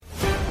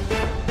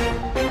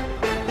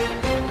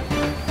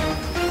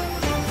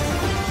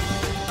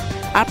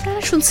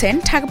আপনারা শুনছেন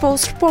Dhaka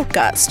post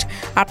podcast.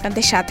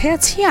 আপনাদের সাথে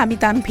আছি আমি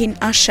তানভিন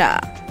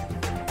আশা।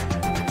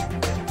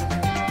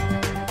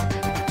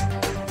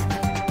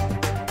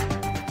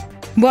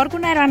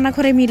 বরগুনায়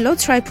রান্নাঘরে মিলল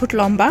 6 ফুট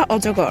লম্বা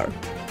অজগর।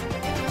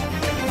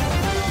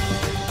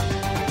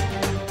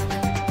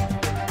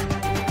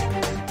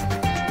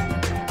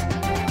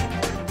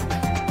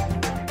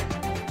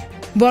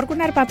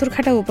 বরগুনার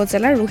পাথরঘাটা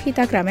উপজেলার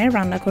রুহিতা গ্রামের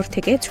রান্নাঘর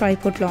থেকে 6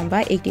 ফুট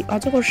লম্বা একটি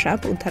অজগর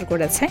সাপ উদ্ধার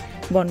করেছে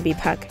বন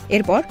বিভাগ।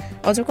 এরপর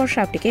অজগর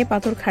সাপটিকে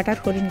পাথরঘাটার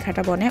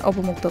হরিণঘাটা বনে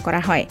অবমুক্ত করা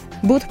হয়।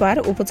 বুধবার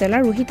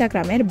উপজেলার রুহিতা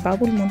গ্রামের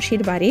বাবুল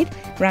মুন্সির বাড়ির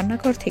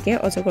রান্নাঘর থেকে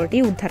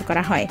অজগরটি উদ্ধার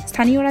করা হয়।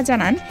 স্থানীয়রা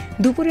জানান,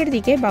 দুপুরের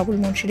দিকে বাবুল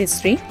মুন্সির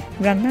স্ত্রী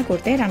রান্না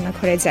করতে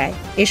রান্নাঘরে যায়।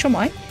 এ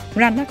সময়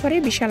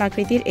রান্নাঘরে বিশাল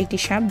আকৃতির একটি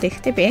সাপ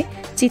দেখতে পেয়ে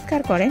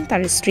চিৎকার করেন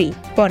তার স্ত্রী।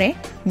 পরে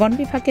বন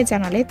বিভাগকে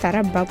জানালে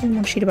তারা বাবুল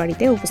মুন্সির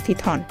বাড়িতে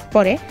উপস্থিত হন।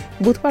 পরে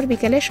বুধবার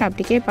বিকেলে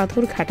সাপটিকে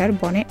পাথরঘাটার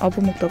বনে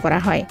অবমুক্ত করা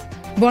হয়।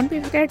 বন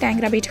বিভাগের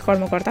ট্যাংরা বিট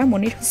কর্মকর্তা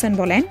মনির হোসেন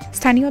বলেন,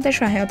 স্থানীয়দের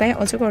সহায়তায়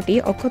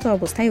অজগরটি অক্ষত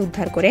অবস্থায়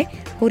উদ্ধার করে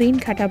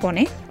হরিণঘাটা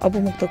বনে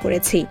অবমুক্ত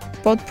করেছি।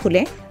 পথ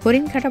ভুলে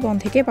হরিণঘাটা বন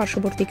থেকে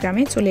পার্শ্ববর্তী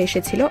গ্রামে চলে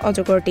এসেছিল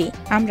অজগরটি।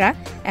 আমরা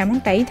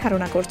এমনটাই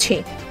ধারণা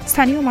করছি।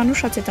 স্থানীয়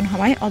মানুষ সচেতন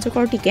হওয়ায়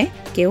অজগরটিকে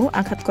কেউ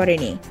আঘাত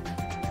করেনি।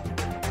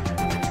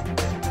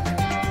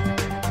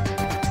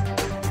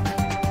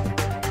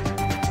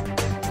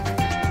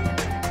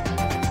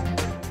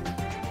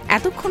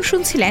 এতক্ষণ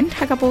শুনছিলেন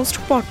ঢাকা পোস্ট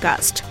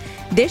পডকাস্ট।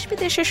 দেশ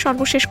বিদেশের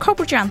সর্বশেষ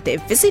খবর জানতে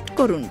ভিজিট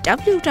করুন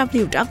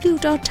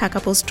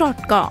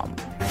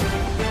www.dhakapost.com।